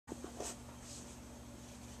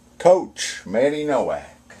Coach Manny Nowak.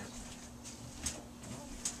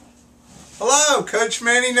 Hello, Coach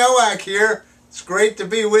Manny Nowak here. It's great to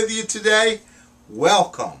be with you today.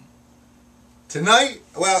 Welcome. Tonight,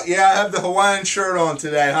 well, yeah, I have the Hawaiian shirt on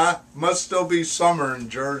today, huh? Must still be summer in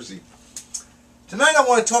Jersey. Tonight I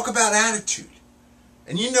want to talk about attitude.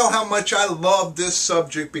 And you know how much I love this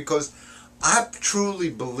subject because I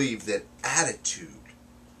truly believe that attitude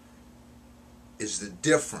is the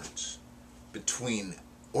difference between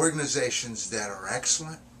organizations that are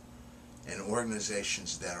excellent and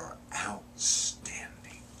organizations that are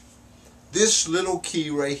outstanding. This little key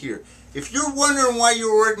right here. If you're wondering why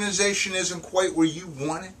your organization isn't quite where you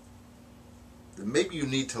want it, then maybe you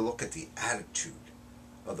need to look at the attitude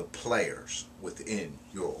of the players within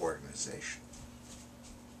your organization.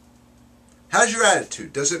 How's your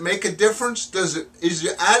attitude? Does it make a difference? Is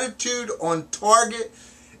your attitude on target?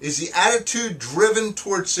 Is the attitude driven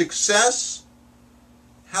towards success?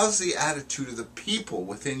 How's the attitude of the people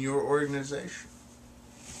within your organization?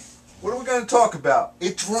 What are we going to talk about?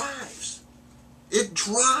 It drives. It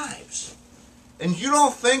drives. And you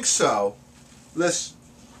don't think so? Listen.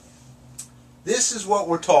 This is what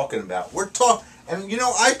we're talking about. And you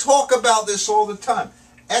know, I talk about this all the time.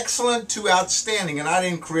 Excellent to outstanding. And I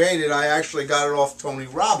didn't create it. I actually got it off Tony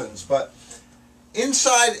Robbins. But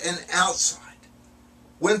inside and outside,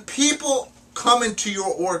 when people come into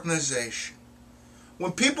your organization,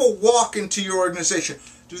 when people walk into your organization,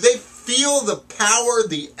 do they feel the power,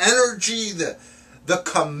 the energy, the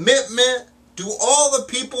commitment? Do all the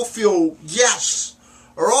people feel yes?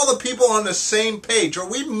 Are all the people on the same page? Are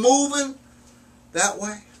we moving that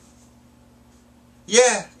way?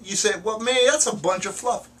 Yeah, you say, well, man, that's a bunch of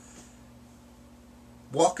fluff.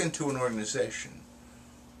 Walk into an organization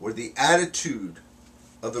where the attitude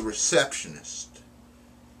of the receptionist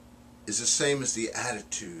is the same as the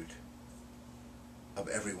attitude of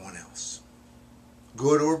everyone else.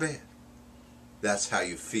 Good or bad. That's how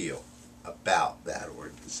you feel about that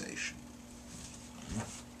organization.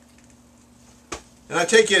 And I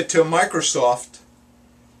take you to Microsoft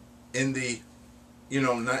in the, in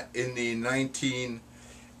the 1980s,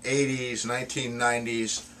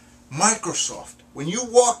 1990s. Microsoft. When you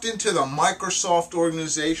walked into the Microsoft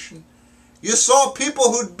organization, you saw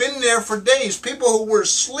people who'd been there for days, people who were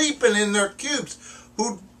sleeping in their cubes,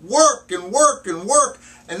 who'd work and work and work,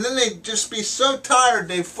 and then they'd just be so tired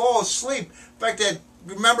they'd fall asleep. In fact,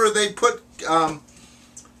 remember they put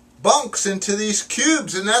bunks into these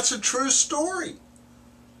cubes, and that's a true story.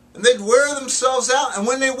 And they'd wear themselves out, and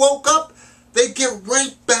when they woke up, they'd get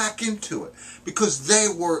right back into it because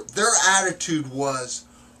their attitude was,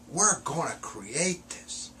 we're going to create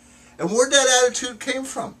this. And where that attitude came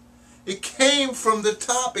from? It came from the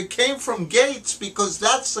top. It came from Gates because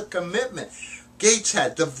that's the commitment. Gates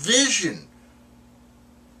had the vision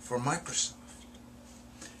for Microsoft.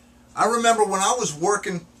 I remember when I was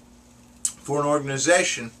working for an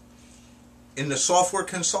organization in the software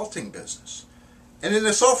consulting business. And in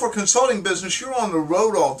the software consulting business, you're on the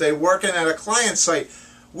road all day working at a client site.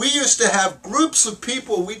 We used to have groups of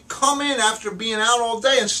people. We'd come in after being out all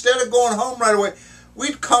day. Instead of going home right away,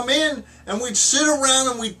 we'd come in and we'd sit around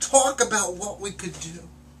and we'd talk about what we could do.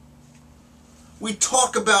 We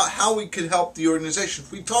talk about how we could help the organization.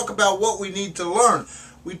 We talk about what we need to learn.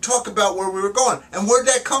 We talk about where we were going. And where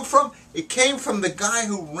did that come from? It came from the guy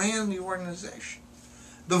who ran the organization.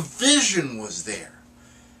 The vision was there.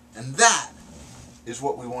 And that is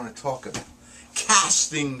what we want to talk about.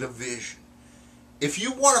 Casting the vision. If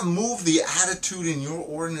you want to move the attitude in your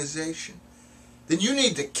organization, then you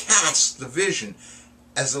need to cast the vision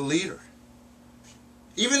as a leader.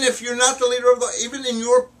 Even if you're not the leader even in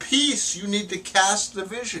your piece, you need to cast the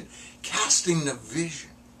vision. Casting the vision.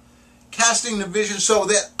 Casting the vision so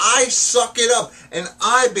that I suck it up and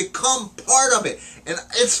I become part of it. And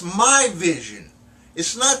it's my vision.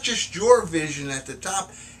 It's not just your vision at the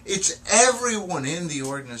top. It's everyone in the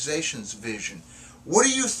organization's vision. What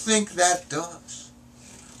do you think that does?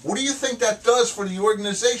 What do you think that does for the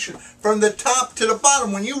organization from the top to the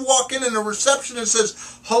bottom? When you walk in and the receptionist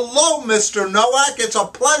says, hello, Mr. Nowak, it's a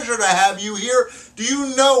pleasure to have you here. Do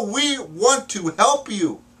you know we want to help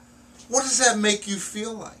you? What does that make you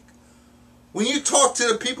feel like? When you talk to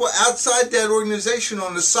the people outside that organization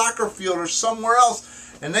on the soccer field or somewhere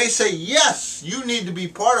else, and they say, yes, you need to be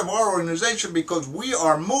part of our organization because we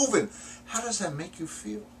are moving. How does that make you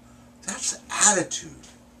feel? That's attitude.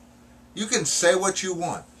 You can say what you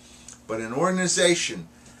want, but an organization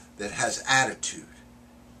that has attitude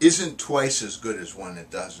isn't twice as good as one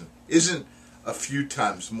that doesn't, isn't a few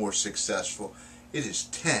times more successful. It is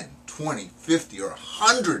 10, 20, 50, or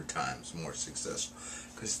 100 times more successful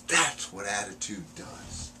because that's what attitude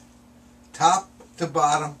does. top to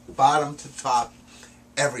bottom, bottom to top,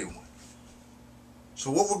 everyone. So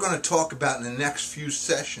what we're going to talk about in the next few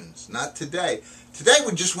sessions, not today. Today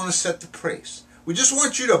we just want to set the pace. We just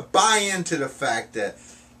want you to buy into the fact that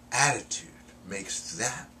attitude makes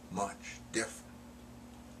that much difference.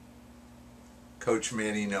 Coach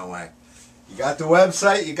Manny Nowak. You got the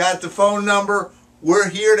website, you got the phone number. We're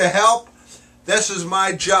here to help. This is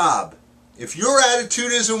my job. If your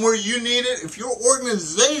attitude isn't where you need it, if your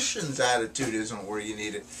organization's attitude isn't where you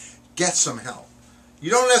need it, get some help. You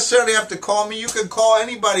don't necessarily have to call me. You can call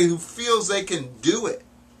anybody who feels they can do it.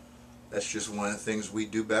 That's just one of the things we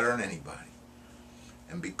do better than anybody.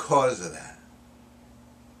 And because of that,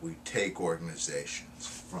 we take organizations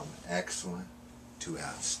from excellent to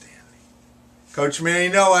outstanding. Coach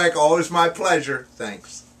Manny Nowak, always my pleasure.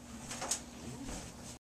 Thanks.